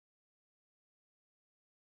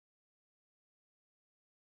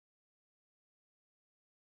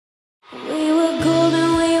We were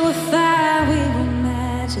golden, we were fire, we were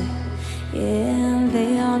magic. Yeah, and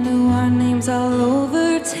they all knew our names all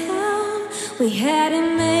over town. We had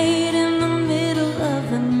it made in the middle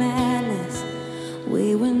of the madness.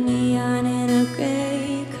 We were neon in a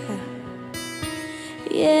gray crowd.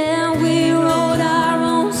 Yeah, we wrote our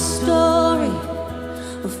own story,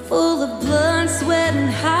 full of blood, sweat,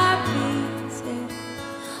 and heartbeats. Yeah.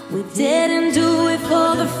 We didn't do it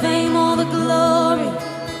for the fame or the glory,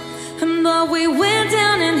 but we went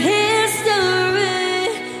down in history.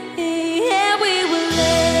 Yeah, we were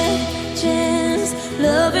legends,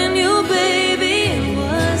 loving you, baby. It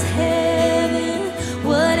was heaven.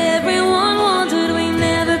 What everyone wondered, we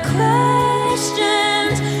never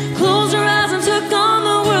questioned. Closed our eyes and took on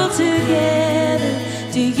the world together.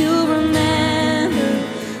 Do you remember?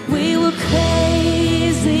 We were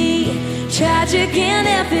crazy, tragic and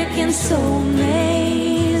epic and so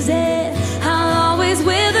amazing. I'll always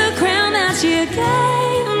wear the crown that you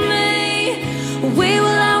gave me. We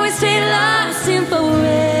will always stay lost in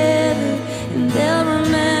forever, and they'll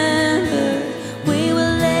remember we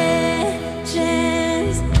were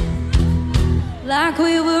legends. Like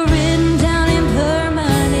we were written down in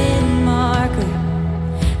permanent marker.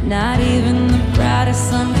 Not even the brightest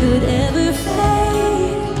sun could ever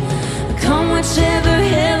fade. Come whichever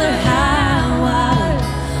hill or high water,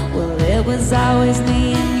 well, it was always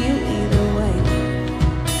me and you either way.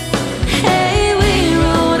 Hey, we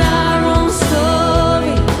wrote our own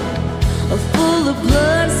story, full of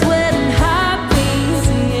blood, sweat, and heartbeats.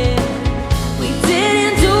 Yeah, we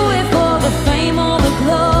didn't do it for the fame or the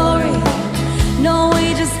glory. No, we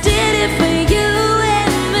just did it for you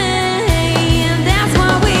and me, and that's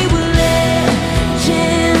why we were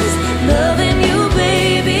legends, loving you,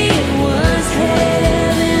 baby. It was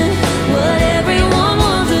heaven. What everyone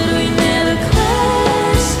wanted, we never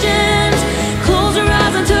questioned. Closed our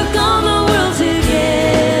eyes and took on the world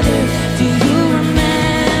together. Do you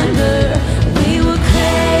remember? We were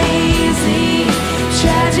crazy,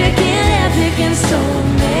 tragic and epic and so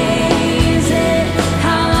amazing.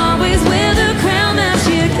 I'll always wear the crown that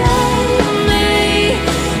you gave me.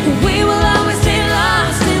 We will always stay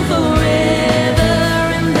lost in forever,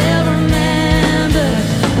 and they'll remember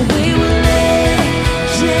we were legends.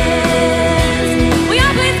 Will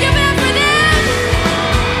y'all please give it up for them?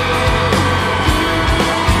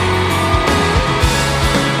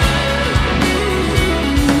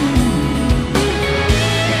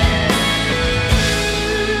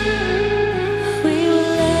 We were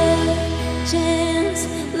legends,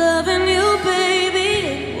 loving you, baby.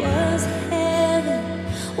 It was heaven.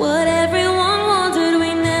 What everyone wanted, we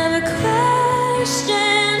never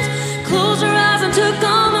questioned. Closed our eyes and took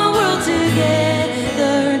on the world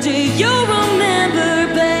together. Do you remember,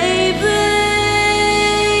 baby?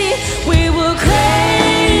 We were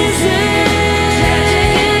crazy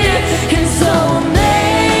and so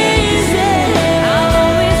amazing. I'll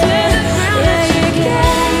always wear the crown that you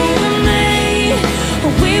gave me.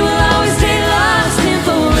 We will always stay lost in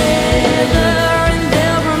forever, and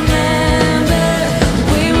they'll remember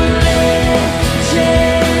we were legends.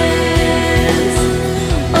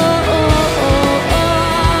 Oh, oh, oh,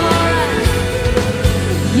 oh.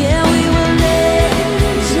 Yeah, we were legends,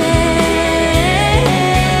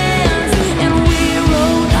 and we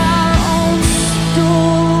wrote our own story.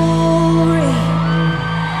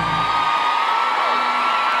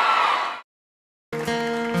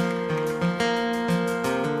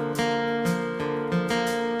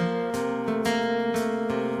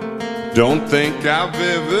 Don't think I've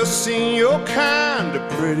ever seen your kind of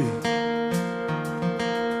pretty,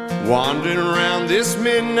 wandering around this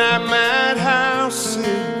midnight madhouse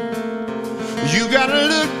city. You got a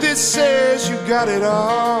look that says you got it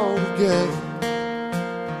all together.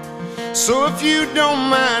 So if you don't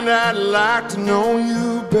mind, I'd like to know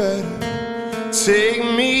you better. Take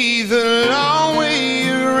me the long way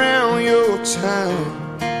around your town.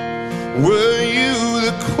 Were you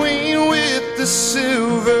the queen with the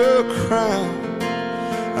silver crown?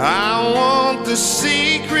 I want the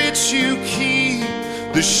secrets you keep,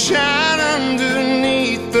 the shine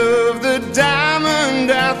underneath of the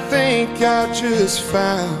diamond I think I just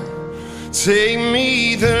found. Take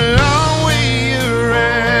me the long way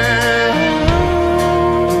around.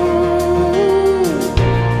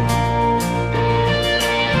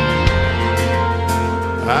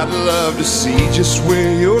 I'd love to see just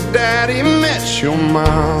where your daddy met your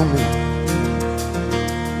mama.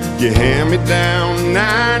 You hand me down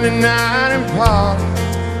 99 and party.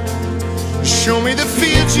 Show me the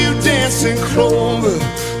fields you dance in clover,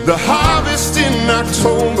 the harvest in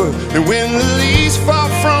October, and when the leaves fall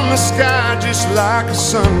from the sky just like a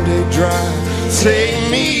Sunday drive. Take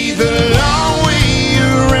me the long way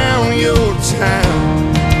around your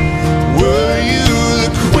town. Were you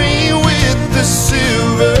the queen with the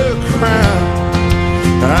silver crown?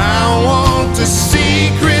 I want the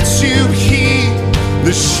secrets you keep,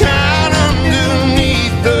 the shine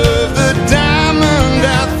underneath of the diamond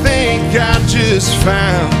I think I just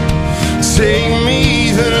found. Take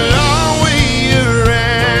me the long way around.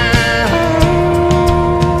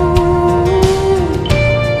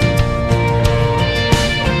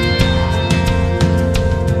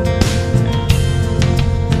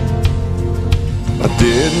 I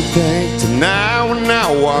didn't think tonight when I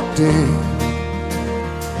walked in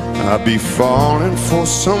I'd be falling for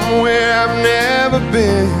somewhere I've never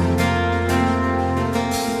been.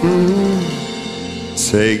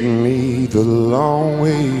 Take me the long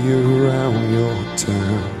way around your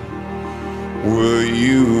town. Were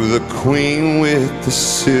you the queen with the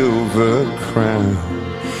silver crown?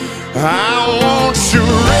 I want your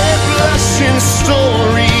red blushing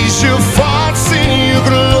stories, your faults and your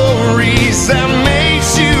glories that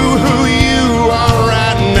makes you who you are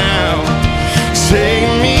right now. Take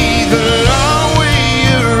me the long way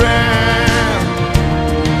around.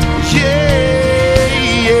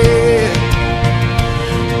 Yeah, yeah.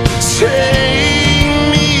 Take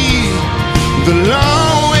me the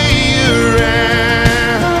long way around.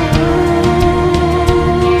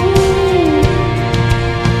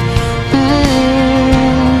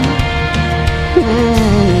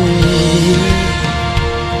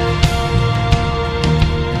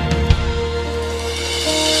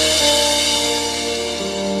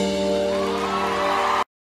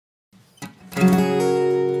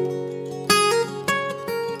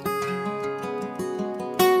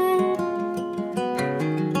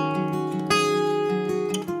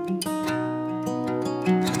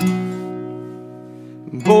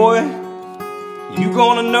 Boy, you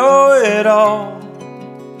gonna know it all,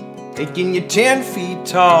 thinking you're 10 feet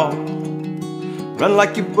tall, run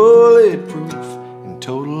like you're bulletproof and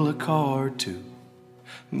total a car too.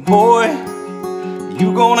 Boy,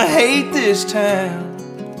 you gonna hate this town,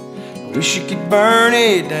 wish you could burn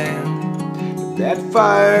it down, but that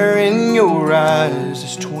fire in your eyes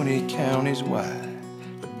is 20 counties wide.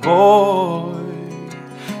 But boy,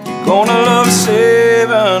 you're gonna love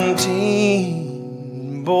 17.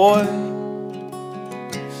 Boy,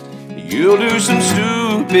 you'll do some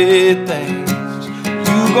stupid things.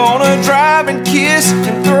 You gonna drive and kiss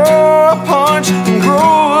and throw a punch and grow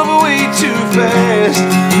up way too fast.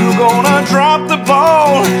 You gonna drop the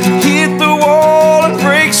ball, hit the wall and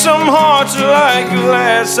break some hearts like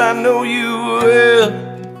glass. I know you will,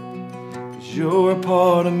 'cause you're a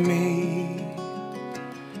part of me,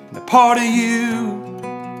 and a part of you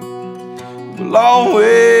will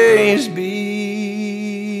always be.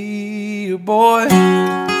 Boy,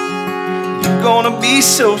 you're gonna be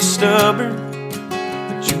so stubborn,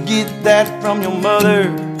 but you get that from your mother.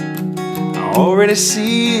 I already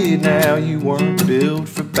see it now, you weren't built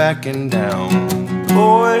for backing down.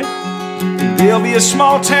 Boy, there'll be a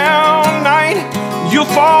small town night,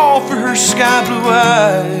 you'll fall for her sky blue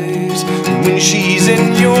eyes. When she's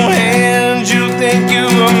in your hands, you'll think you're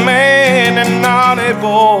a man and not a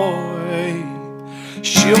boy.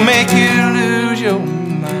 She'll make you lose your mind.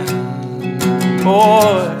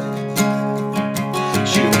 Boy,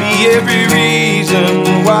 she'll be every reason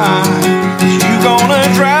why. You gonna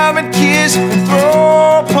drive and kiss and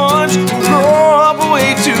throw a punch and grow up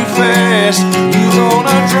way too fast. You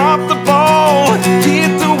gonna drop the ball,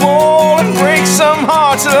 hit the wall and break some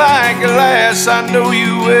hearts like glass. I know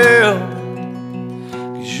you will,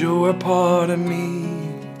 'cause you're a part of me,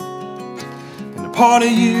 and a part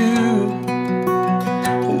of you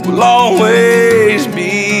will always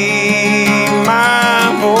be my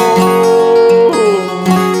home.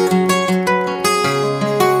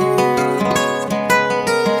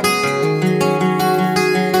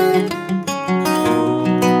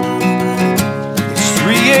 It's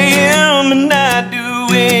 3 a.m. and I'd do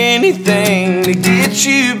anything to get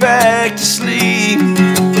you back to sleep,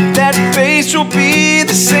 but that face will be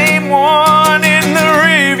the same one in the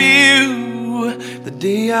review the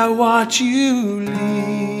day I watch you leave.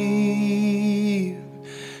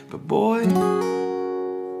 But boy,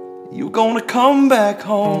 you're gonna come back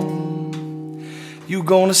home, you're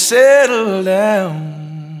gonna settle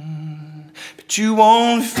down, but you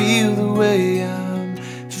won't feel the way I'm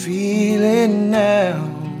feeling now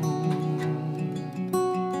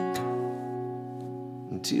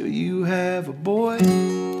until you have a boy.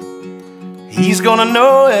 He's gonna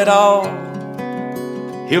know it all,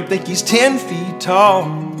 he'll think he's 10 feet tall,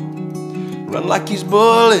 run like he's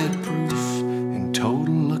bulletproof and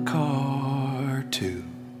total a car too.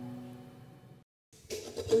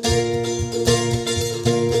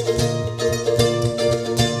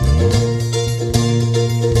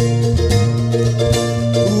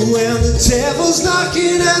 when the devil's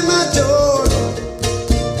knocking at my door,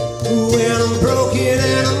 when I'm broken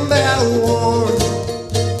and I'm battle worn,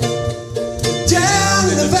 down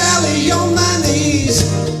in the valley on my knees.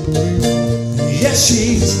 Yes,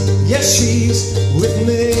 she's with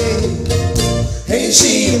me. Ain't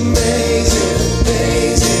she amazing,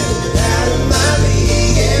 amazing, out of my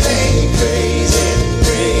league, and ain't it crazy,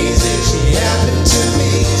 crazy, she happened to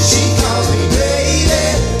me. She calls me baby,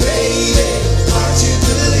 baby, hard to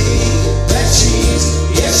believe that she's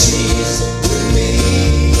with me.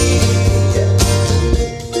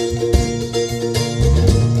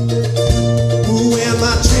 When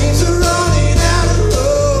my dreams are running out of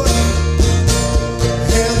road,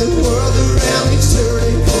 and the world around me's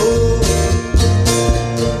turning cold,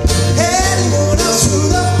 anyone else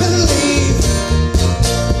would up and leave,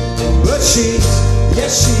 but she's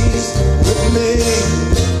with me.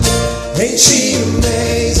 Ain't she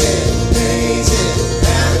amazing, amazing,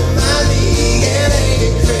 out of my league, and ain't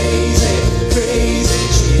it crazy, crazy,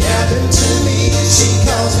 she happened to me. She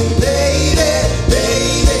calls me baby,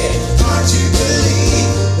 baby, hard to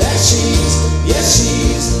believe that she's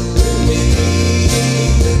with me.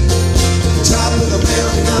 Top of the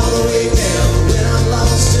mountain all the way down, when I'm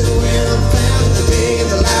lost and when I'm found, the day and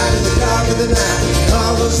the light and the dark of the night,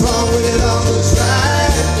 all goes wrong when it all goes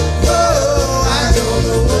right. Whoa, I don't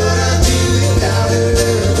know what I'd do without her.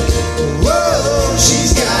 Whoa,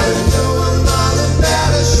 she's gotta know I'm all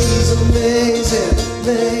about her. She's amazing,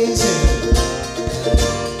 amazing.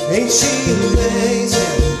 Ain't she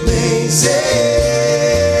amazing, amazing?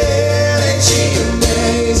 Ain't she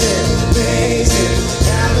amazing, amazing,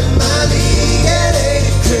 out of my league, and ain't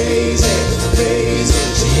it crazy, crazy,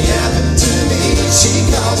 she happened to me. She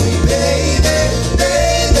calls me baby,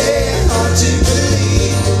 baby, hard to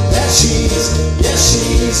believe that she's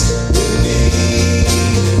with me.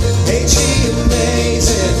 Ain't she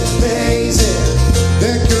amazing, amazing,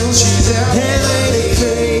 that girl, she's out, and ain't it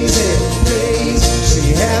crazy, crazy, she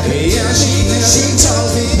happy, yeah, she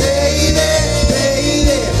tells me baby,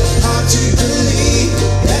 baby, hard to believe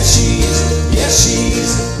that she's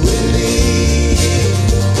with me,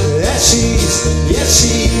 that she's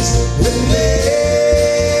with me.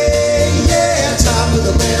 Yeah, top of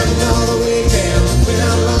the mountain all the way down, when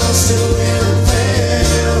I'm lost and when I'm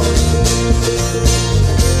found,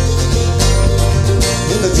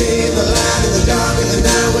 in the day and the light and the dark and the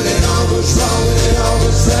night, when it all goes wrong, when it all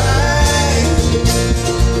goes right.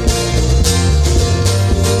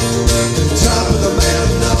 Top of the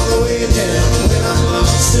mountain all the way down, when I'm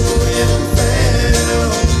lost and when I'm found,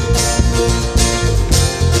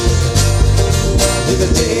 in the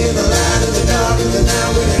day and the light and the dark and the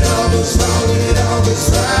night, when it all goes wrong, when it all goes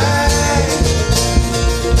right.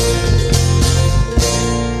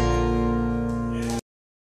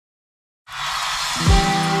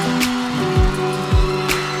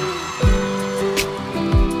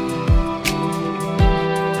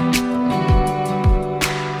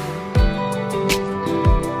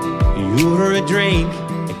 You order a drink,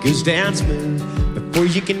 it goes down smooth. Before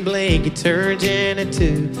you can blink, it turns into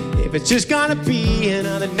two. If it's just gonna be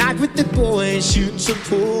another night with the boys, shooting some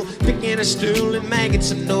pool, picking a stool and making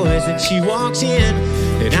some noise, and she walks in,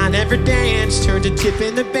 and I never danced, turned to tip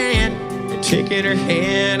in the band, and shaking her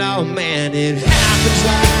hand, oh man, it happens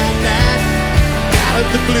like that. Out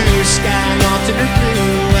of the blue sky, lost in her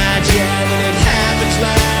blue-eyed jet, and it happens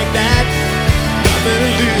like that. Nothing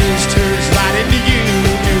to lose, turns right into you,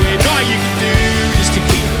 doing all you can do just to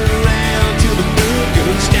keep her around till the moon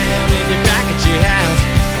goes down and you're back at your house.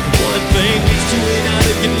 One thing leads to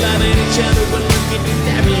another, you're loving each other, but looking, you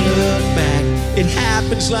never look back. It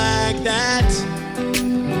happens like that.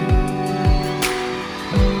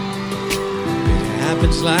 It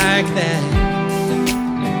happens like that.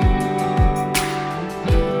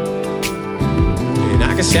 And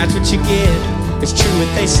I guess that's what you get. It's true what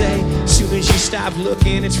they say. As soon as you stop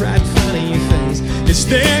looking, it's right in front of your face. It's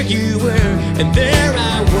there you were, and there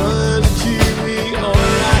I was. Here we are,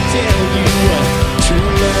 I tell you what. True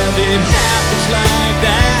love, it happens like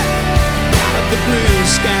that. Out of the blue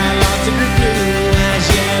sky, lost in the blue eyes,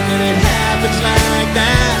 yeah, but it happens like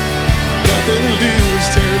that. Nothing to lose,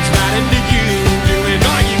 turns right into you, doing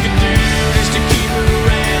all you can do just to keep her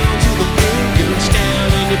around till the moon goes down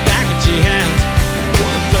and you're back at your house.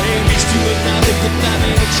 One thing leads to another, you're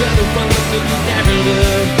loving each other, one look and you never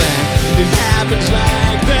look back. It happens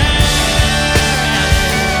like that.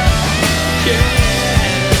 Yeah.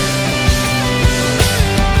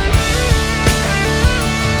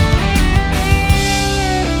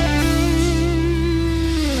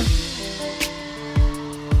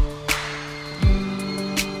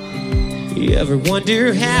 You ever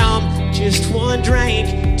wonder how just one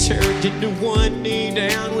drink turned into one knee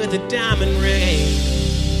down with a diamond ring.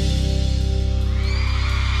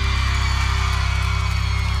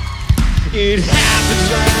 It happens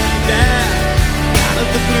like that, out of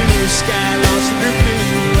the blue sky, lost in her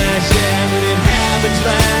blue eyes, yeah, but it happens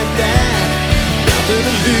like that. Nothing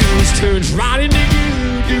to lose turns right into you,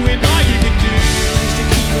 doing all you can do is to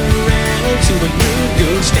keep around till the moon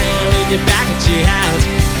goes down and you're back at your house.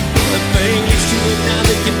 One thing leads to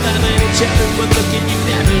another, you find each other, but look and you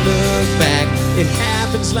never look back. It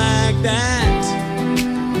happens like that.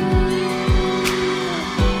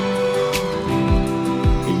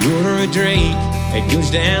 You order a drink, it goes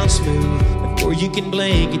down smooth. Before you can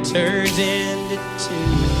blink, it turns into two.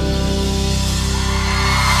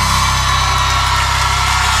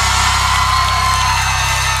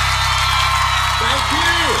 Thank you.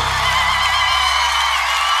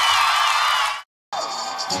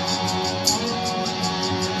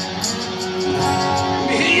 Let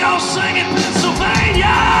me hear y'all singing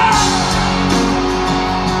Pennsylvania.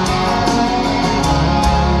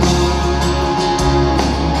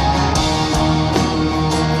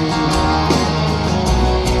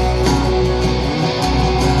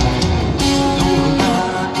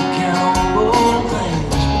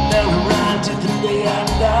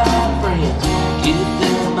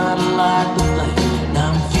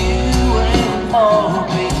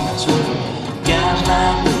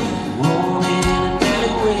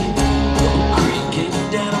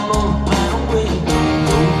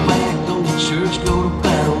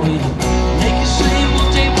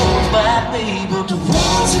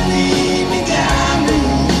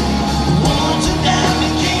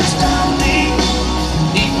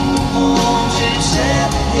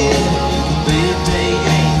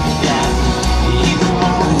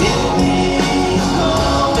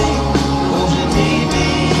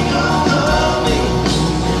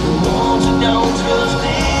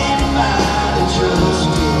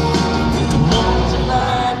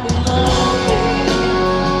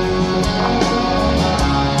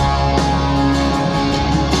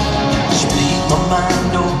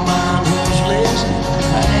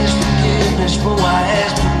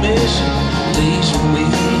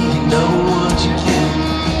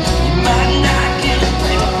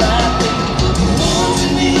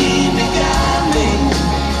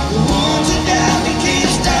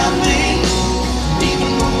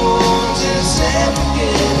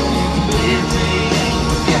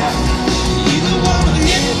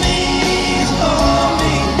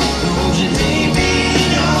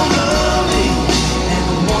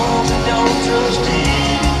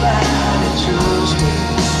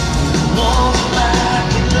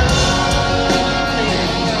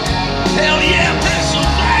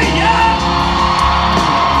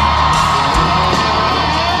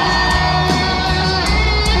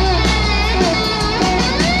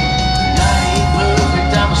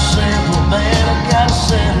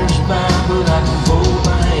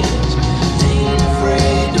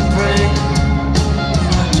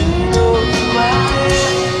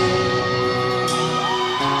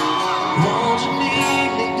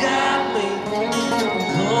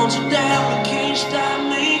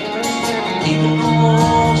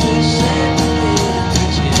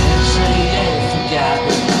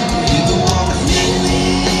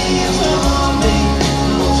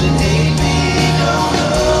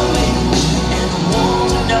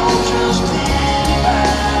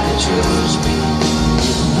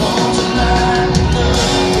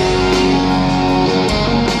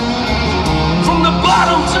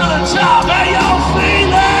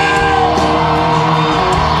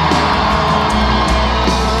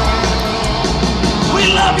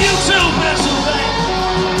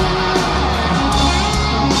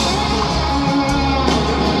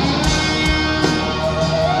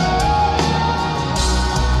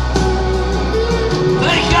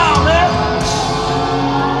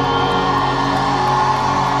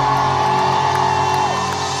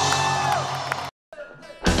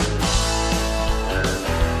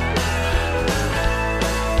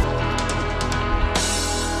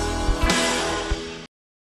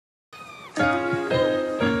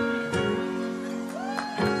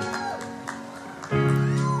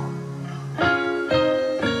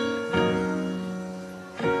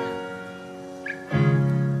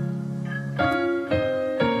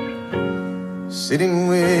 Sitting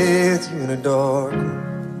with you in a dark room,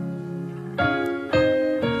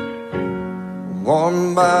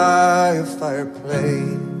 warmed by a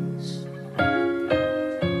fireplace.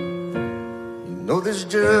 You know there's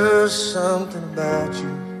just something about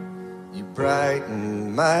you, you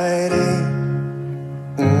brighten my day.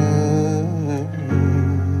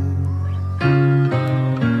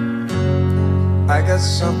 I got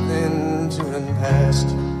says something to the past.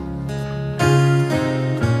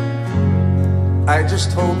 I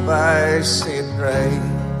just hope I say it right.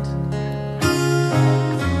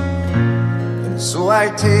 And so I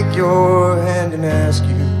take your hand and ask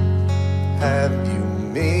you, have you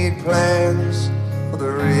made plans for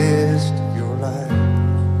the rest of your life?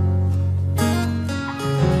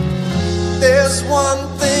 There's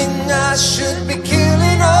one thing I should be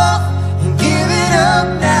killing off and giving up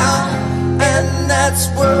now, and that's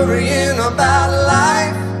worrying about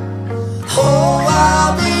life. Oh,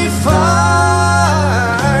 I'll be fine.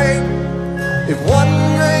 If one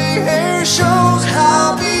gray hair shows,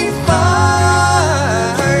 I'll be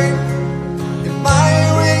fine. If my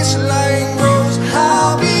waistline grows,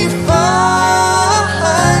 I'll be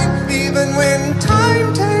fine. Even when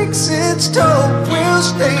time takes its toll, we'll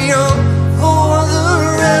stay young for the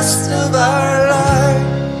rest of our life.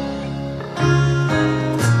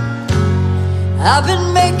 I've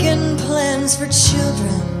been making plans for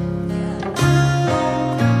children.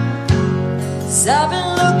 I've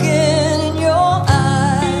been looking in your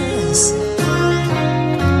eyes.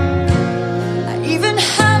 I even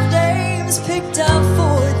have names picked out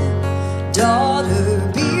for them. Daughter,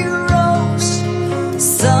 be a rose.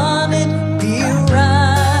 Son, it be a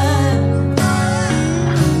rhyme.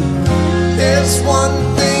 There's one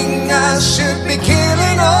thing I should be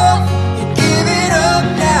killing off and giving up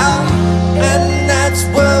now, and that's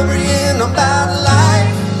worrying about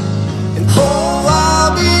life. And oh,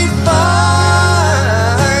 I'll be fine.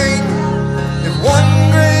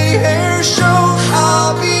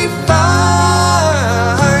 I'll be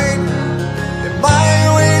fine. If my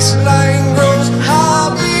waistline grows,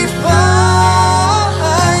 I'll be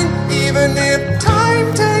fine. Even if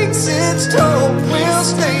time takes its toll, we'll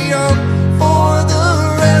stay young for the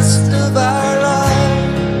rest of our life.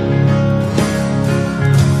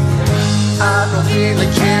 I don't really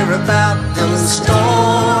care about the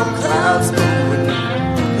storm clouds blowing,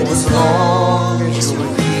 as long as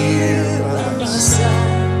you're here by my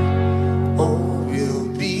side. Oh, we'll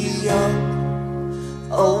be young.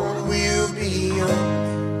 Oh, we'll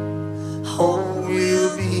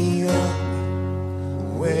be young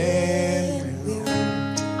when we're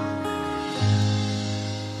young.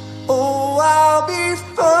 Oh, I'll be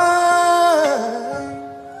fine.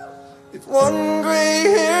 If one gray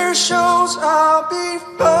hair shows, I'll be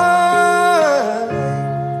fine.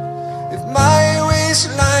 If my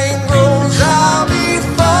waistline grows, I'll be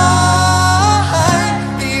fine.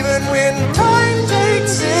 Even when time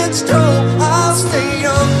takes its toll, I'll stay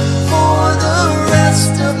young for the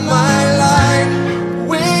rest of my life.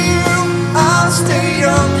 With you, I'll stay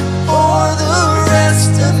young for the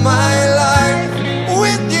rest of my life.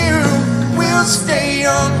 With you, we'll stay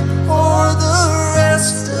young for the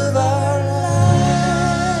rest of our life.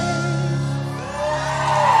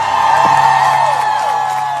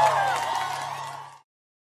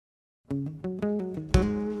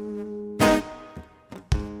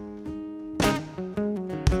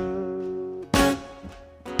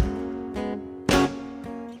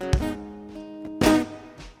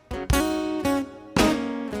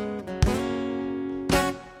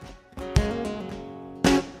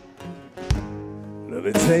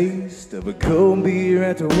 The taste of a cold beer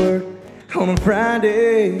after work on a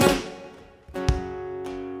Friday.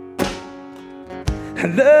 I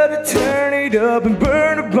love to turn it up and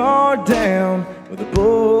burn a bar down with a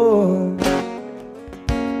boy.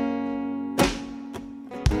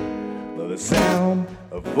 Love the sound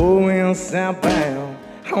of four-wheel southbound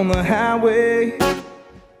on the highway.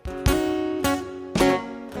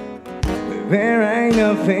 There ain't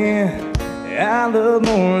nothing I love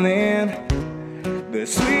more than the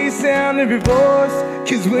sweet sound of your voice.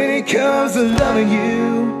 'Cause when it comes to loving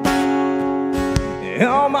you,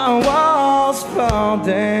 all my walls fall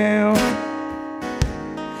down.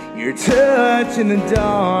 Your touch in the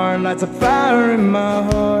dark lights a fire in my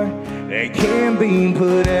heart that can't be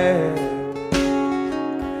put out.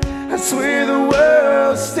 I swear the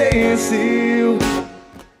world stands still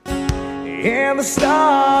and the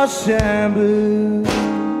stars shine blue.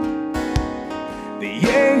 The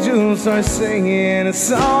angels are singing a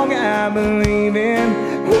song I believe in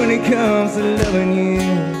when it comes to loving you.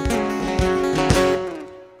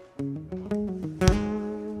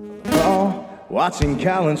 Oh, watching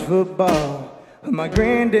college football with my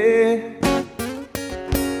granddad.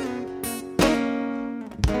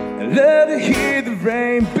 I love to hear the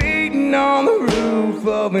rain beating on the roof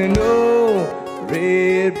of an old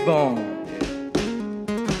red barn.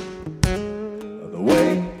 The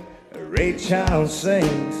way Ray Charles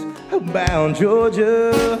sings about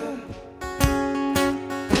Georgia,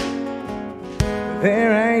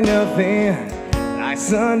 there ain't nothing like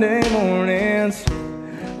Sunday mornings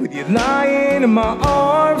with you lying in my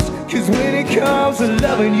arms. 'Cause when it comes to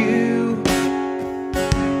loving you,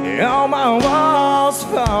 all my walls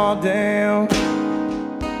fall down.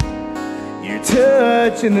 Your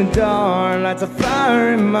touch in the dark lights a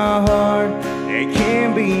fire in my heart. It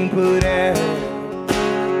can't be put out.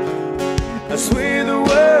 I swear the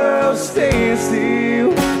world stands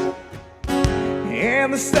still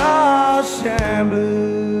and the stars shine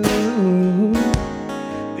blue.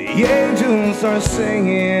 The angels are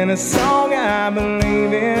singing a song I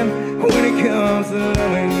believe in when it comes to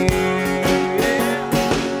loving you.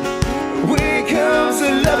 When it comes to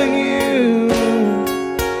loving you,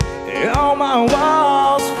 all my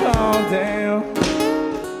walls fall down.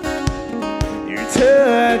 Your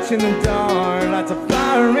touch in the dark lights a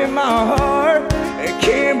fire in my heart. It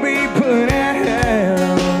can't be put out.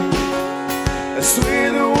 I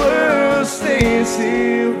swear the world stands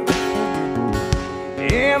still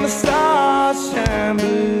and the stars shine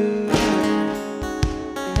blue.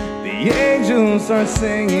 The angels are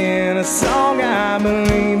singing a song I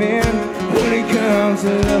believe in when it comes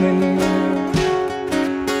to loving you.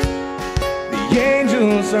 The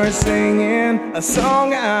angels are singing a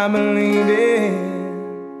song I believe in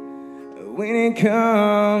when it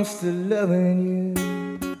comes to loving you.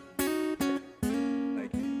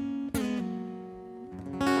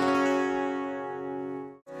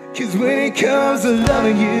 Cause when it comes to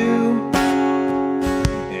loving you,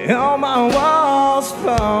 all my walls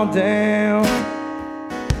fall down.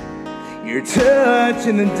 Your touch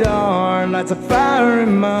in the dark lights a fire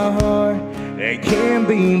in my heart that can't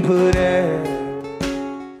be put out.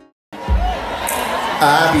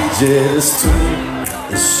 I'd be jealous too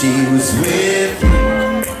if she was with you.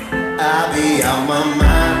 I'd be on my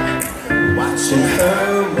mind watching her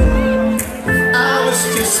move. I was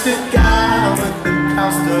just a guy with the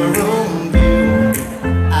across the room view.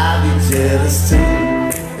 I'd be jealous too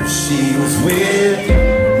if she was with you.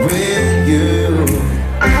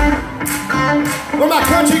 Where my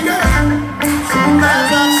country girl? Sometimes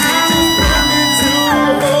I see just put me to a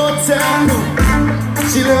hotel room.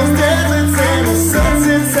 She loves deserts and the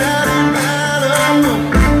sunsets out in Malibu.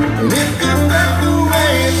 And if you felt the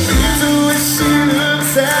way it feels the way she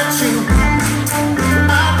looks at you,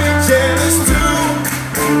 I'd be jealous too.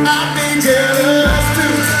 I'd be jealous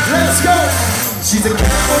too. Let's go. She's a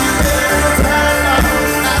California girl in a time.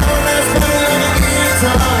 I know that's better than a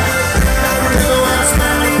guitar. Never watch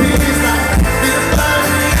my peace like the fire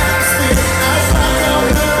in the atmosphere. I slide down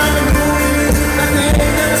her like a movie. Like they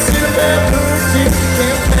ain't never seen a bad blue. She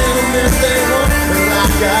can't play them if they want, but I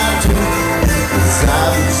got to. 'Cause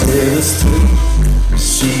I'd be jealous too.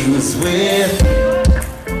 She was with me.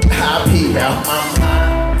 I'd be out my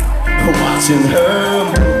mind watching her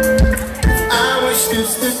move. I wish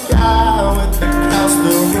just a guy with across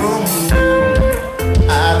the room.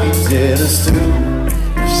 I'd be jealous too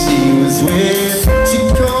if she was with. She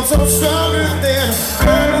comes up stronger than a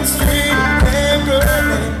current street and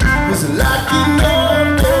girl. Was like you know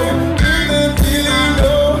her, even really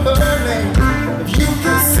know her name. If you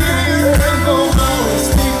can see her go always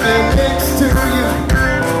sleeping next to you,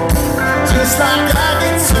 just like I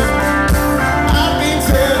get to. I'd be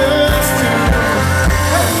jealous too.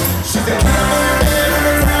 She's a California girl in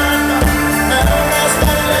a time. I know that's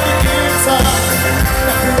better than a guitar.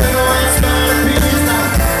 Like a little white smile, a piece now.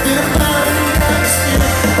 Get a fire in the atmosphere.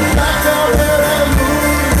 Like all her and a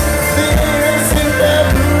movie. They ain't never seen that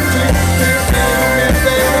blue jean. Can't tell them if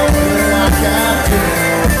they don't feel like I do.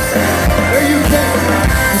 Well, you can,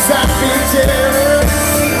 'cause I'd be jealous.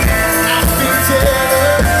 I'd be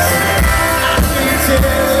jealous. I'd be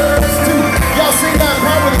jealous too. Y'all sing that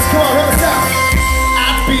part with us. Come on, help us out.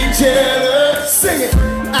 I'd be jealous. Sing it.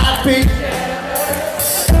 I'd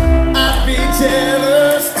be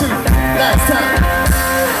jealous too. Last time.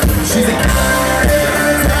 She's a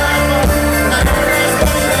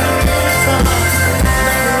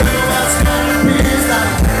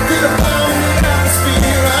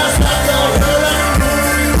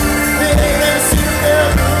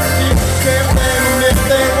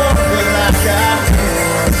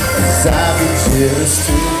I'd be jealous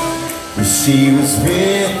too if she was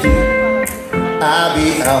with you. I'd be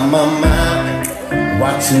out my mind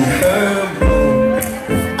watching her move.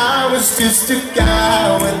 If I was just a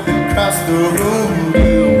guy with across the room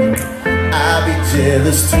view, I'd be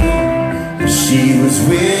jealous too if she was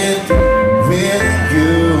with you.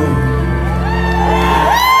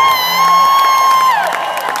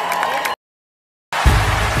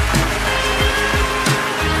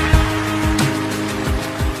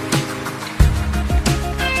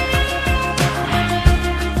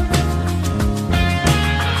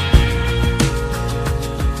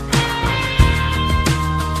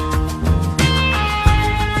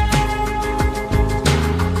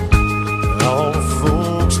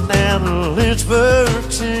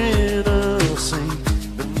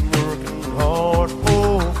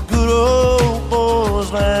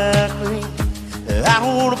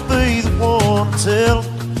 tell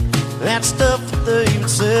them that stuff that they been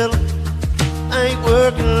selling ain't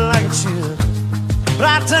working like it should. But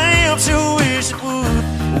I damn sure wish it would.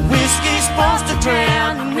 Whiskey's supposed to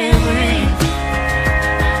drown the memory.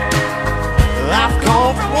 I've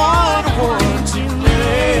gone from one to one too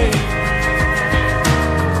many.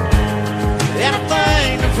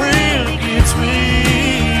 Anything that really gets me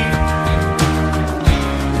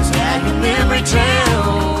is how your memory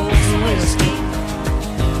drowns the whiskey.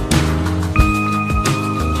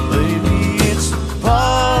 Maybe it's the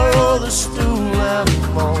bar or the stool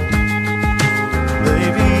I'm on.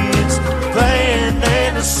 Maybe it's the band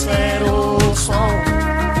and the sad old song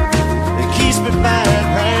that keeps me back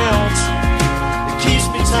round, that keeps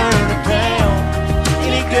me turning down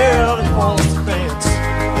any girl that wants to dance.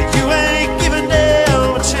 But you ain't giving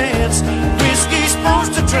them a chance. Whiskey's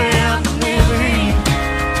supposed to drown the memory.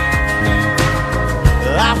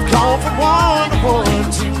 I've gone from one to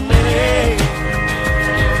one too many.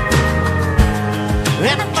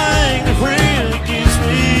 Anything that really gives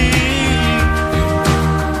me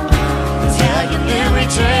is how your memory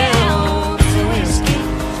drowns the whiskey.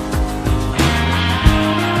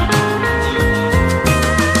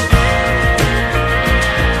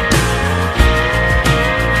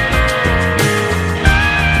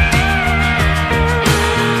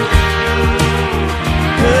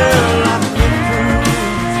 Girl, I've been proof,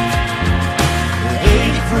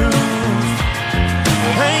 80 proof.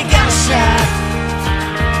 I ain't got a shot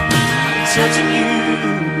touching you.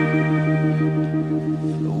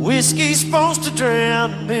 Whiskey's supposed to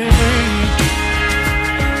drown the memory.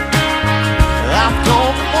 I've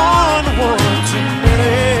gone from one to one too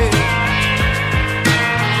many.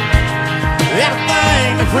 Anything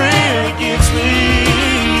that really gets me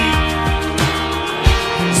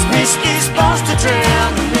is whiskey's supposed to drown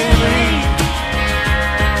the memory.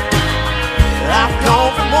 I've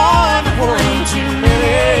gone from one to one too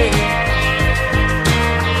many.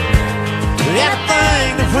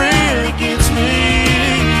 Anything that really gets me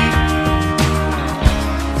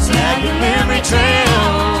is how your memory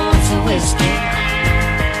drowns the whiskey.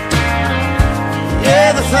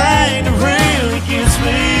 Yeah, the thing that really gets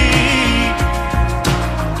me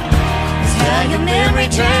is how your memory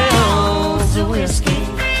drowns the whiskey.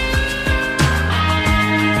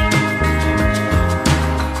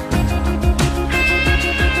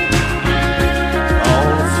 All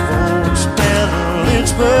the folks down in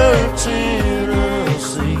Lynchburg,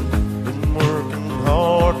 Tennessee, been working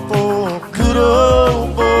hard for good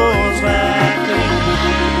old boys like me.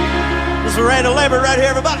 This is Randall Lambert right here,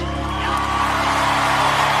 everybody.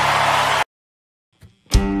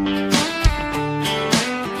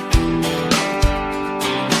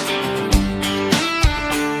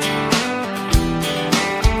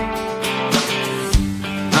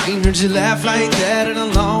 I ain't heard you laugh like that in a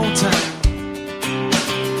long time.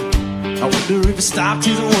 I wonder if it stopped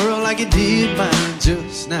in the world like it did mine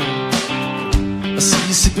just now. I see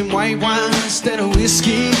you sipping white wine instead of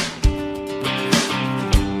whiskey.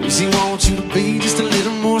 Cause he wants you to be just a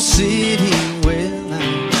little more city. Well,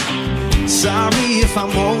 I'm sorry if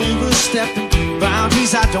I'm overstepping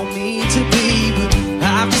boundaries I don't mean to be, but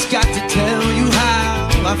I've just got to tell you how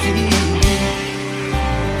I feel.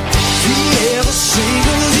 If he ever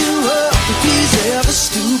singles you up, if he's ever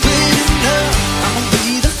stupid enough, I'm gonna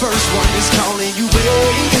be the first one that's calling you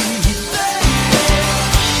baby.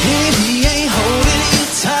 If he ain't holding you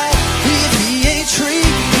tight, if he ain't treating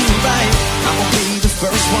you right, I'm gonna be the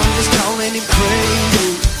first one that's calling him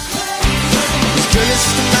crazy. Cause girl, it's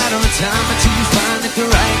just a matter of time until you find that the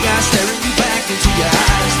right guy staring you back into your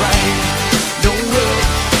eyes, right? No way.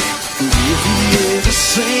 If he ever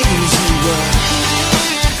singles you up,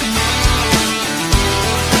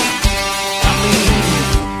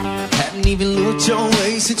 hadn't even looked your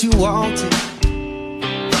way since you walked in,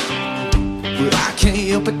 but I can't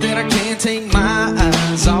help it that I can't take my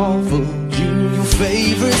eyes off of you. Your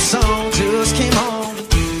favorite song just came on,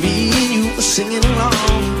 me and you were singing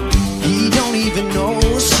along. He don't even know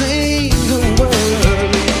a single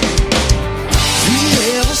word. If he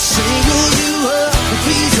ever singles you up, if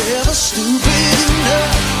he's ever stupid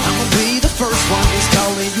enough, I'm gonna be the first one that's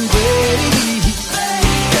calling you baby.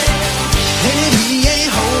 And if he ain't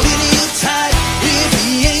holding you tight, if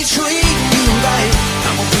he ain't treating you right,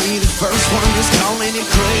 I'm gonna be the first one that's calling him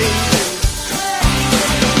crazy.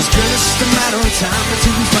 Cause girl, it's just a matter of time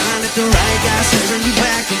until we find that the right guy staring you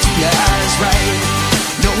back into your eyes, right?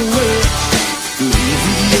 No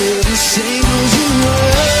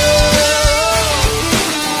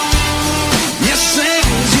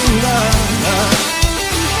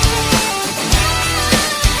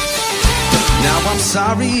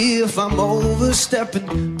sorry if I'm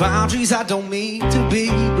overstepping boundaries I don't mean to be,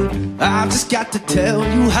 but I just got to tell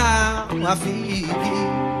you how I feel.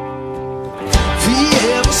 If he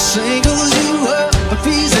ever singles you up, if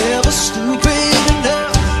he's ever stupid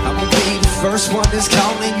enough, I'm gonna be the first one that's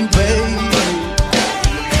calling you baby.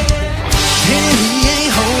 And if he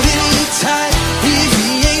ain't holding you tight, if he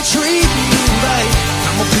ain't treating you right,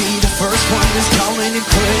 I'm gonna be the first one that's calling you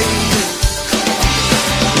crazy.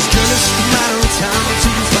 Girl, it's just a matter of time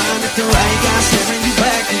until you find that the right guy staring you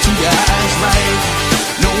back into your eyes, right?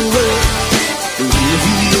 No way. If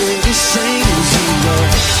he ever singles you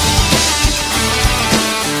up,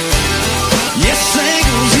 yes,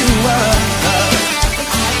 singles you up.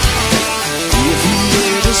 If he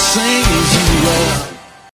ever singles you up.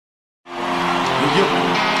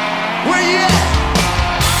 Where you at?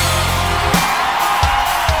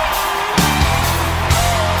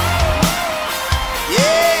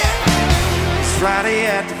 Friday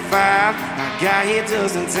after 5, I got here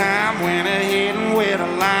just in time. Went ahead and wet a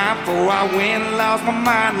line before I went and lost my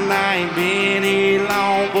mind. And I ain't been here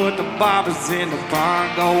long, but the bobbers in the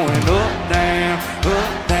pond going up, down, up,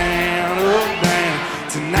 down, up, down.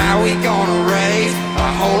 Tonight we gonna raise a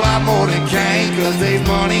whole lot more than cake, 'cause there's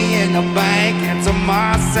money in the bank and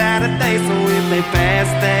tomorrow's Saturday. So if they pass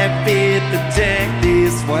that 50 jack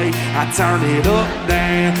this way, I turn it up,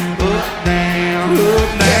 down, up, down, up,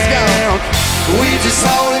 down. Let's go. We just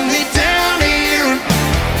holding it down here,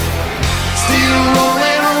 still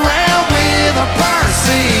rolling around with a burn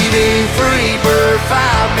CD. Free bird,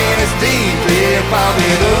 5 minutes deep, yeah,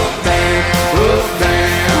 bobbing up, down, up,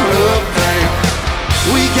 down, up, down.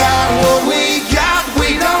 We got what we got,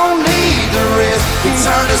 we don't need the rest. We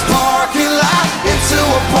turn this parking lot into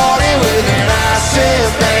a party with an ice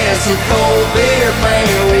chest dance and cold beer,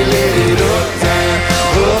 man. We lit it up, down,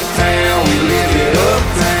 we lit it up,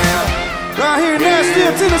 down. Right here in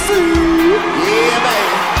Nashville, Tennessee. Yeah,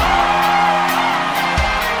 baby.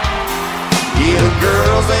 Yeah, the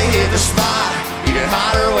girls, they hit the spot. Even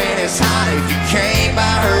hotter when it's hot. If you can't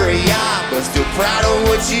buy her a yacht, but still proud of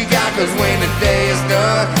what you got, 'cause when the day is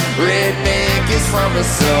done, redneck is from the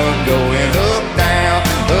sun. Going up, down,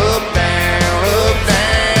 up, down, up,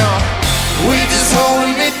 down. We just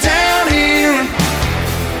holding it down here,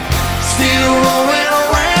 still rolling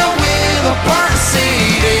around with a burnt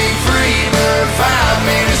CD. Free bird, 5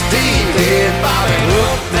 minutes deep, head bobbing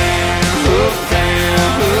up, down, up,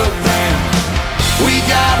 down, up, down. We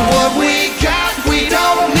got what we got, we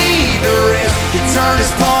don't need the rest. You turn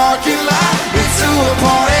this parking lot into a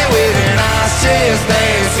party with an ice chest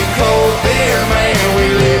dance and cold beer, man. We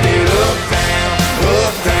live it up, down,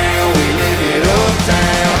 we live it up,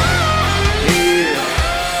 down. Yeah.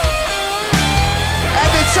 At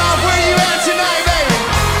the top, where you at tonight, baby?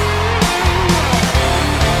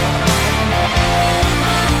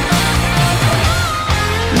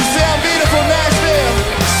 You sound beautiful, Nashville.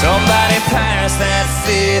 Somebody pass that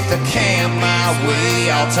 5th, I can't my way.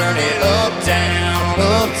 I'll turn it up, down,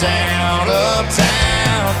 up, down, up,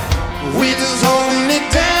 down. We're just holding it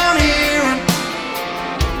down here,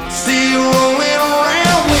 still rolling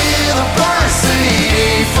around with a burnt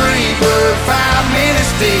CD. Free bird, 5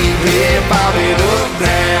 minutes deep, yeah, bobbing up,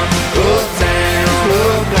 down, up, down,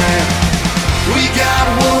 up, down. We got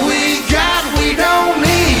what we got, we don't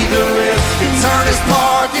need the rest. We turn this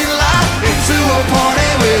parking lot into a party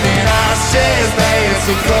with an ice chest dance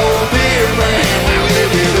and cold beer, man. We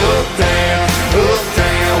live it up, down,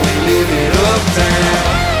 we live it up, down.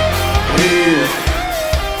 Yeah.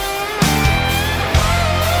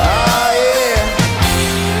 Oh, yeah.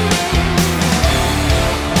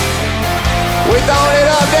 We throwing it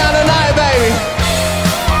up, down tonight, baby.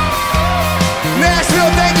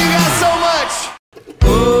 Nashville, thank you guys so much.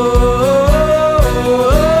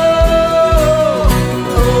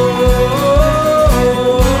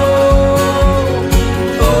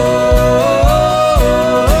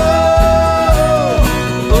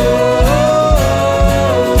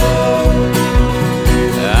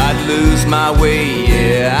 My way,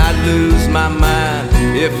 yeah, I'd lose my mind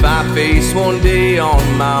if I faced one day on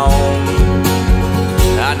my own.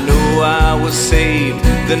 I know I was saved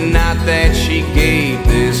the night that she gave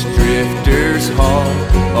this drifter's heart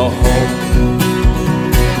a home.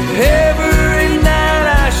 Every night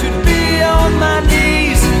I should be on my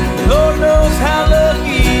knees, Lord knows how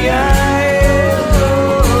lucky I am.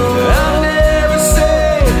 I'll never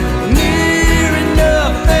say near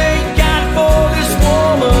enough, thank God for this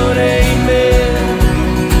woman, amen.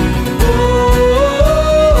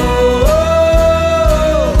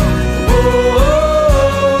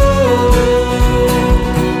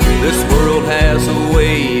 This world has a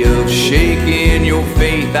way of shaking your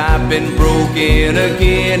faith. I've been broken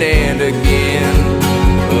again and again.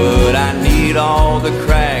 But I need all the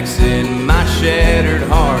cracks in my shattered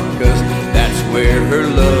heart, 'cause that's where her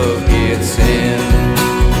love gets in.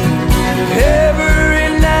 Every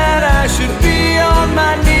night I should be on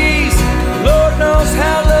my knees. Lord knows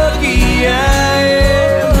how lucky I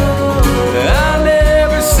am. I'll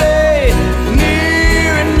never say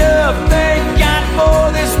near enough. Thank God for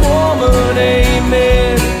this woman,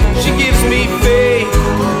 amen. She gives me faith,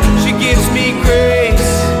 she gives me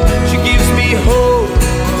grace, she gives me hope,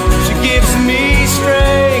 she gives me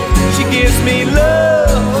strength, she gives me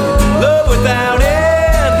love, love without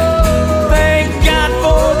end. Thank God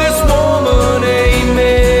for this woman,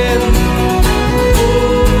 amen.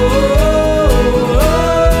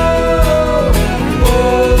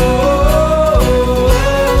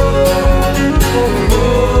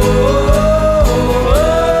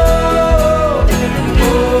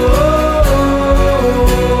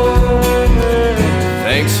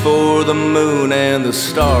 Thanks for the moon and the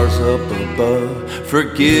stars up above,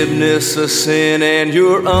 forgiveness of sin and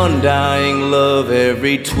your undying love.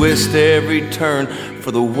 Every twist, every turn,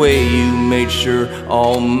 for the way you made sure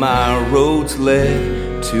all my roads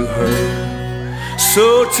led to her. So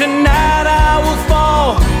tonight I will fall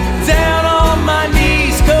down on my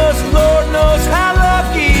knees, 'cause Lord knows how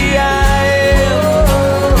lucky I am.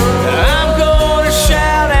 I'm gonna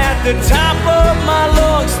shout at the top of my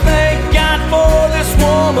lungs, thank God for this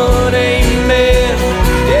woman, amen.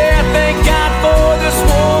 Yeah, thank God for this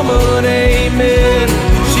woman, amen.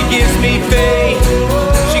 She gives me faith,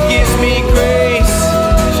 she gives me grace,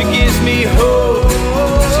 she gives me hope,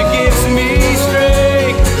 she gives me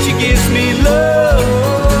strength, she gives me love,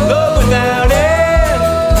 love without end.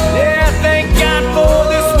 Yeah, thank God for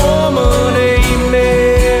this woman,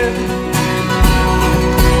 amen.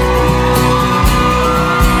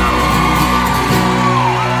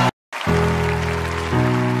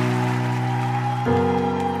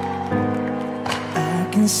 I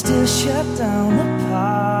can still shut down the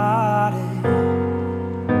party.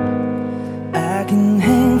 I can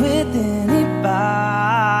hang with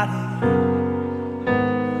anybody.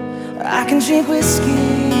 I can drink whiskey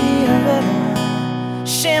and red wine,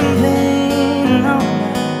 champagne all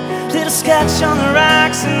night, little scotch on the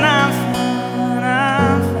rocks, and I'm fine,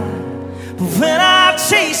 I'm fine. But when I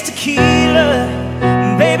taste tequila,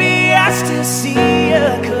 baby, I still see you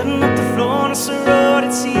cutting up the floor in a sorority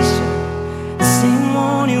t-shirt, the same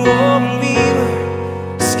one you wore when we were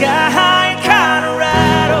sky high in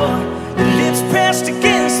Colorado. Your lips pressed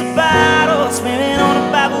against the bottle, swearing on the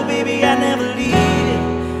Bible, baby, I never leave it.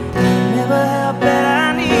 Never help that I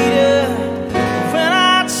need her. When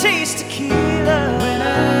I taste tequila,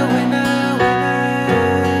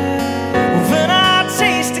 when I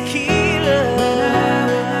taste tequila,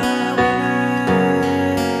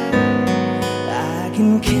 I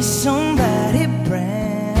can kiss somebody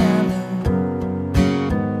brand new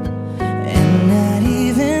and not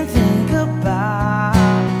even think about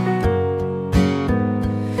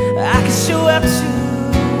it. I can show up to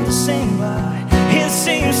the same bar, hear the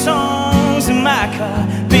same songs in my car.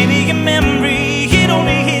 Baby, your memory, it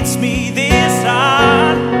only hits me this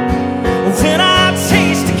hard. When I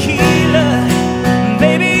taste tequila,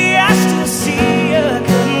 baby, I still see you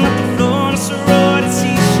cutting up the floor in a sorority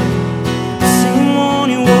t-shirt, the same one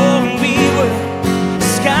you wore when we were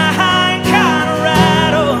sky high in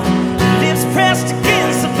Colorado. Your lips pressed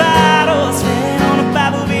against the bottle, swearing on the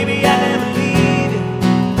Bible, baby, I never leave it.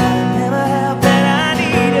 I never help that I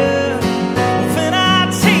need her. When I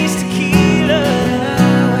taste tequila,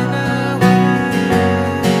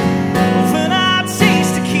 when I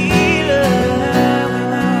taste tequila,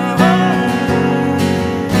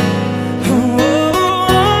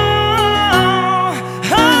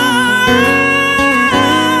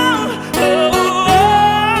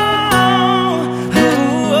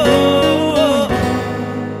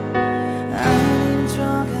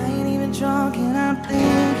 I ain't even drunk, and I'm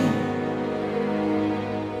thinking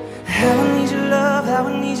how I need your love, how I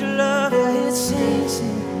need your love, yeah, it's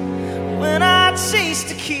sing. When I taste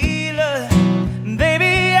tequila,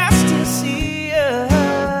 baby, I still see you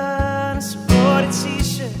in a sorority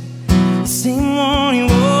t-shirt, the same one you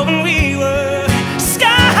wore when we were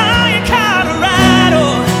sky high in Colorado.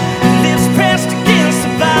 Lips pressed against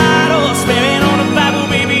the bottle, swearing on the Bible,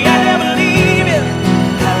 baby, I never leave you.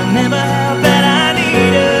 I'll never have that I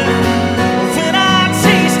need her. When I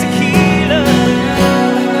taste tequila,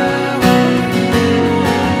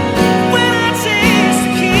 when I taste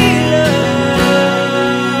tequila,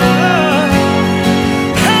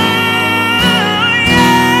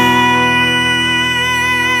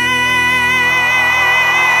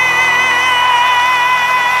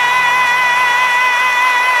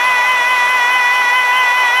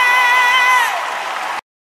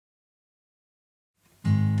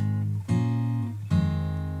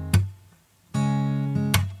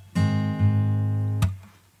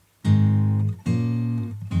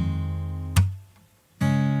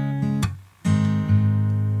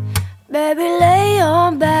 Baby, lay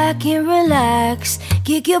on back and relax.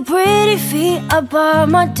 Kick your pretty feet up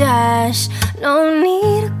on my dash. No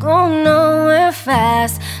need to go nowhere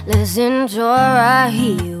fast. Let's enjoy right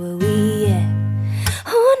here where we at.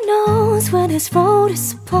 Who knows where this road is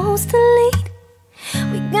supposed to lead?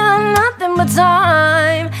 We got nothing but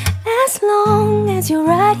time. As long as you're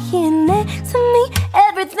right here next to me,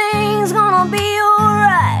 everything's gonna be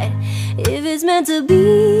alright. If it's meant to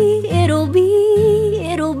be, it'll be,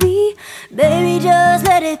 it'll be. Baby, just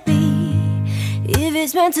let it be. If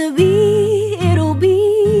it's meant to be, it'll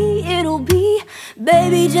be, it'll be.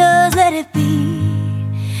 Baby, just let it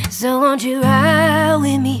be. So won't you ride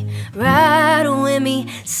with me,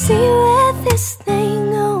 see where this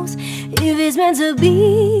thing goes. If it's meant to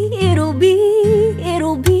be, it'll be,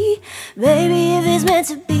 it'll be. Baby, if it's meant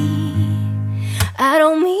to be. I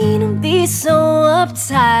don't mean to be so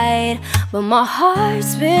uptight, but my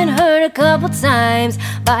heart's been hurt a couple times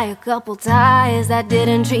by a couple ties that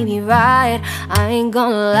didn't treat me right. I ain't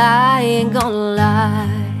gonna lie, ain't gonna lie,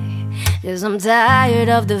 'cause I'm tired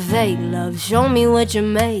of the fake love. Show me what you're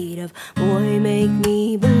made of, boy, make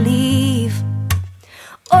me believe.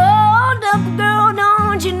 Hold up, girl,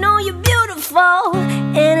 don't you know you're beautiful?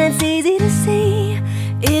 And it's easy to see.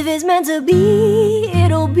 If it's meant to be,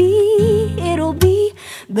 it'll be, it'll be.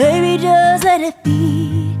 Baby, just let it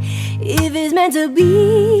be. If it's meant to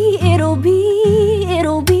be, it'll be,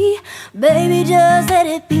 it'll be. Baby, just let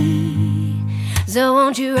it be. So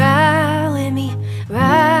won't you ride with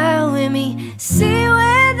me, see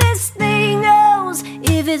where this thing goes.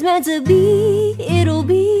 If it's meant to be, it'll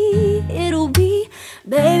be, it'll be.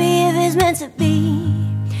 Baby, if it's meant to be.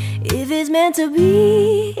 If it's meant to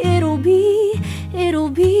be, it'll be, it'll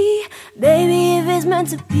be. Baby, if it's meant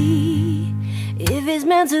to be. If it's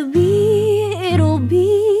meant to be, it'll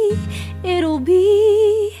be, it'll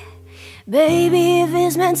be. Baby, if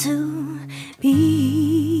it's meant to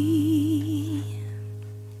be.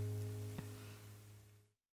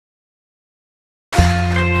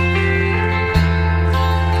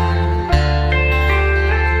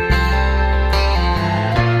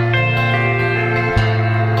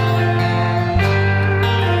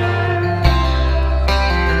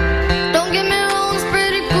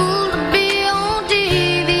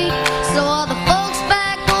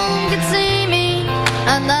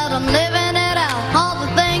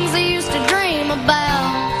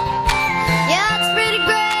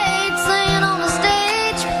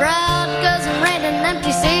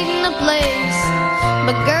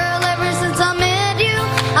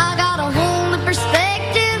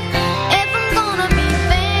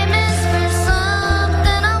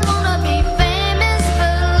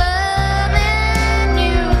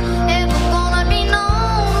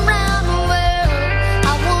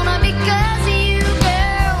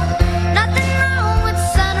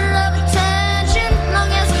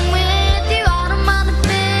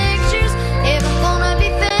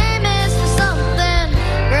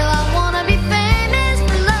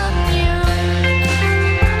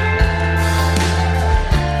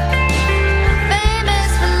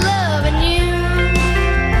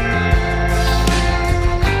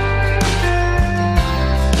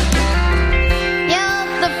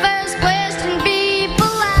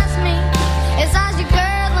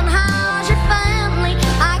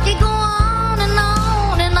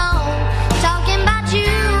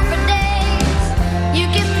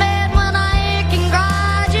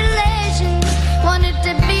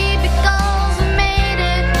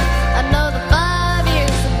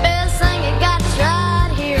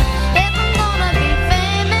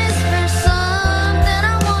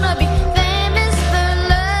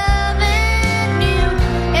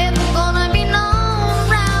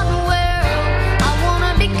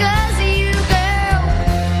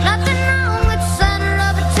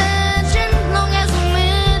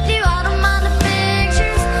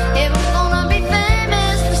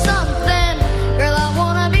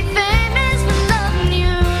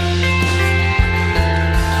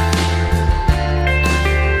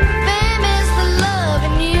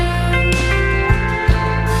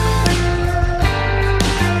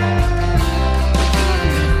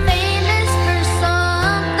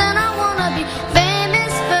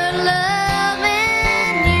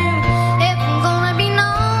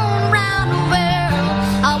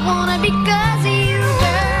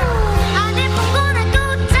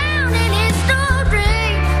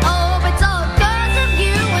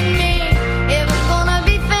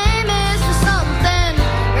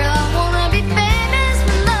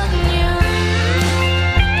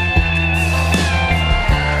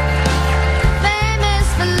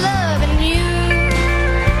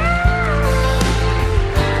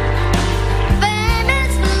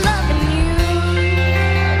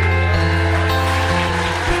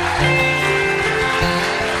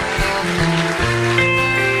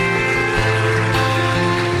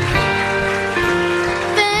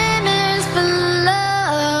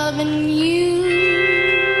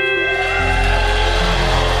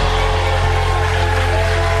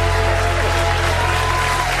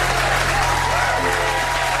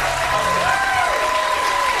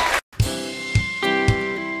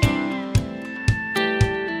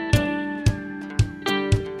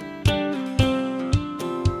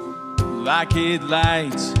 like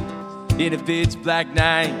headlights in a pitch black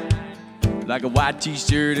night, like a white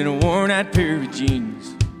t-shirt and a worn-out pair of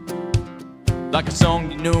jeans, like a song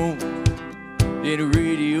you know in a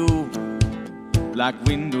radio, like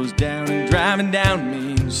windows down and driving down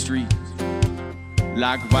Main Street,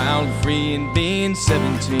 like wild free and being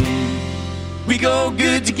 17. We go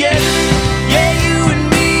good together, yeah, you and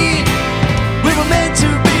me. We were meant to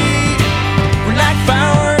be. We're like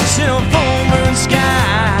fireworks in a full moon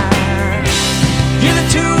sky. You're the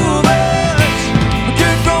two of us, we're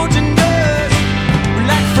dirt roads and dust. We're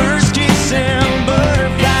like first kiss and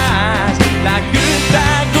butterflies. Like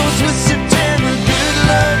goodbye goes with September, good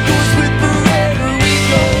luck goes with forever. We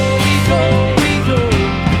go, we go, we go.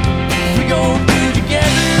 We go good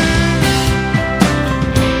together.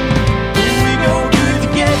 We go good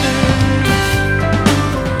together.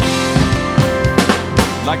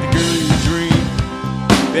 Like the girl you dream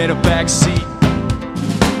in a backseat,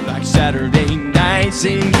 like Saturday nights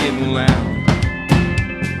ain't getting loud,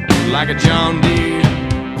 like a John Deere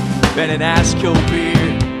and an ice cold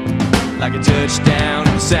beer, like a touchdown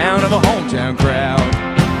and the sound of a hometown crowd,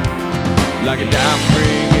 like a diamond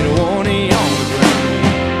ring and a warning on the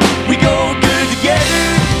ground. We go good together,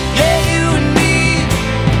 yeah, you and me.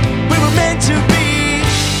 We were meant to be.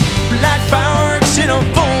 We're like fireworks in a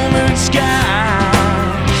full moon sky.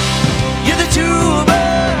 You're the two of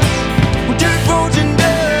us, we're dirt roads and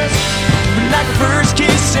dust. We're like a first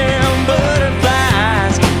kiss and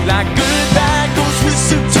butterflies. Like goodbye goes with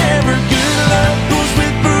September, good luck goes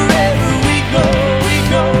with forever. We go, we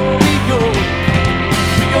go, we go.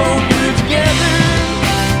 We go good together.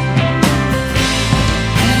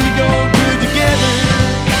 We go good together.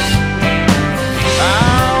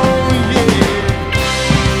 Oh yeah.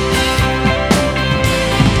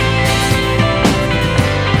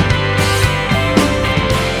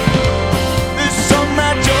 There's some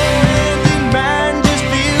my joy and the mind just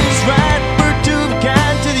feels right. We're two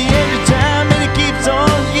kind to the end of time, and it keeps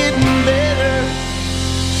on getting better.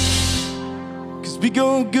 'Cause we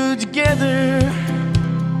go good together.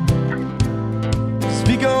 'Cause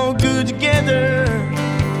we go good together.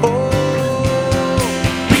 Oh,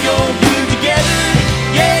 we go good together.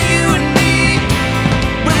 Yeah, you and me.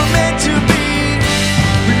 We were meant to be.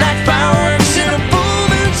 We're like fireworks in a full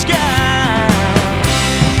moon sky.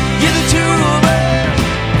 You're the two of us,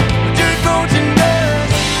 we're dirt roads and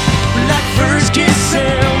dust. We're like first kiss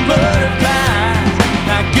and butterflies.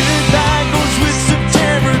 Like goodbye goes with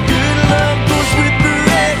September, good luck goes with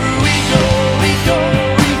forever. We go, we go,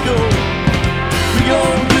 we go. We go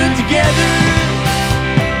good together.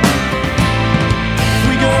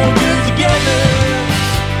 We go good together.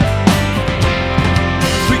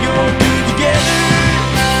 We go good together.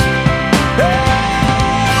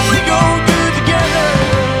 Oh, we go good together.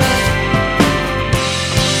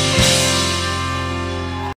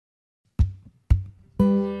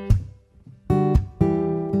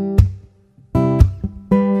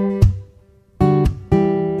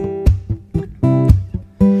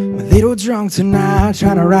 I'm a little drunk tonight,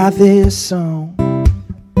 trying to write this song.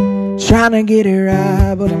 Trying to get it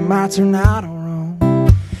right, but it might turn out all wrong.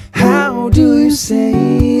 How do you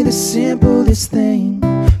say the simplest thing?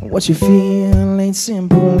 What you feel ain't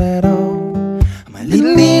simple at all. I'm a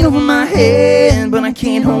little in over my head, but I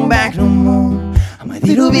can't hold back no more. I'm a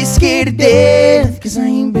little bit scared to death, 'cause I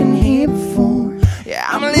ain't been here before. Yeah,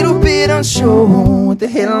 I'm a little bit unsure what the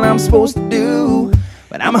hell I'm supposed to do,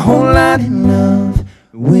 but I'm a whole lot in love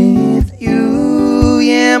with you.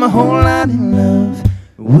 Yeah, I'm a whole lot in love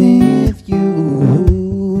with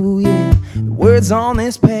you. Yeah, the words on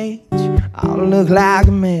this page all look like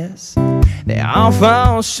a mess. They all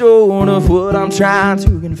fall short of what I'm trying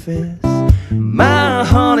to confess. My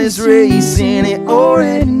heart is racing, it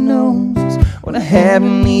already knows what I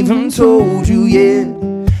haven't even told you yet.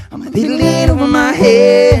 I'm a little in over my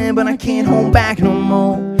head, but I can't hold back no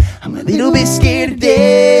more. I'm a little bit scared to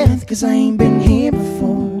death, 'cause I ain't been here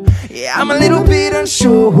before. Yeah, I'm a little bit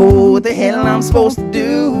unsure what the hell I'm supposed to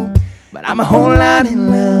do, but I'm a whole lot in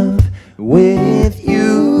love with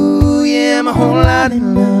you. Yeah, I'm a whole lot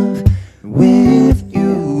in love with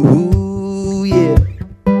you. Yeah.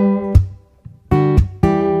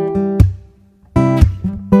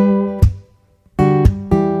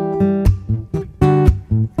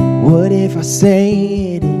 What if I say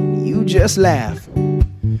it and you just laugh?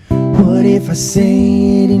 What if I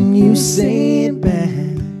say it and you say it back?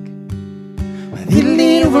 A little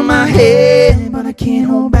in over my head, but I can't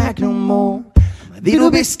hold back no more. I'm a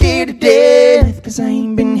little bit scared to death, 'cause I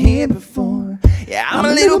ain't been here before. Yeah, I'm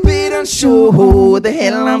a little bit unsure what the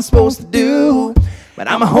hell I'm supposed to do, but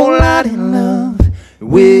I'm a whole lot in love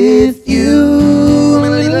with you. I'm a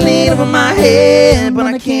little in over my head, but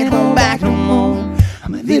I can't hold back no more.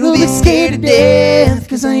 I'm a little bit scared to death,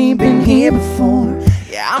 cause I ain't been here before.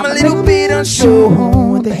 Yeah, I'm a little bit unsure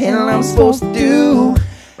what the hell I'm supposed to do,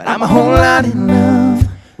 but I'm a whole lot in love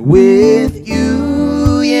with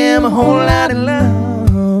you. Yeah, I'm a whole lot in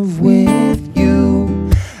love with you.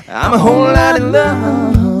 I'm a whole lot in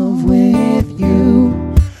love with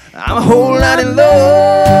you. I'm a whole lot in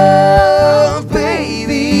love.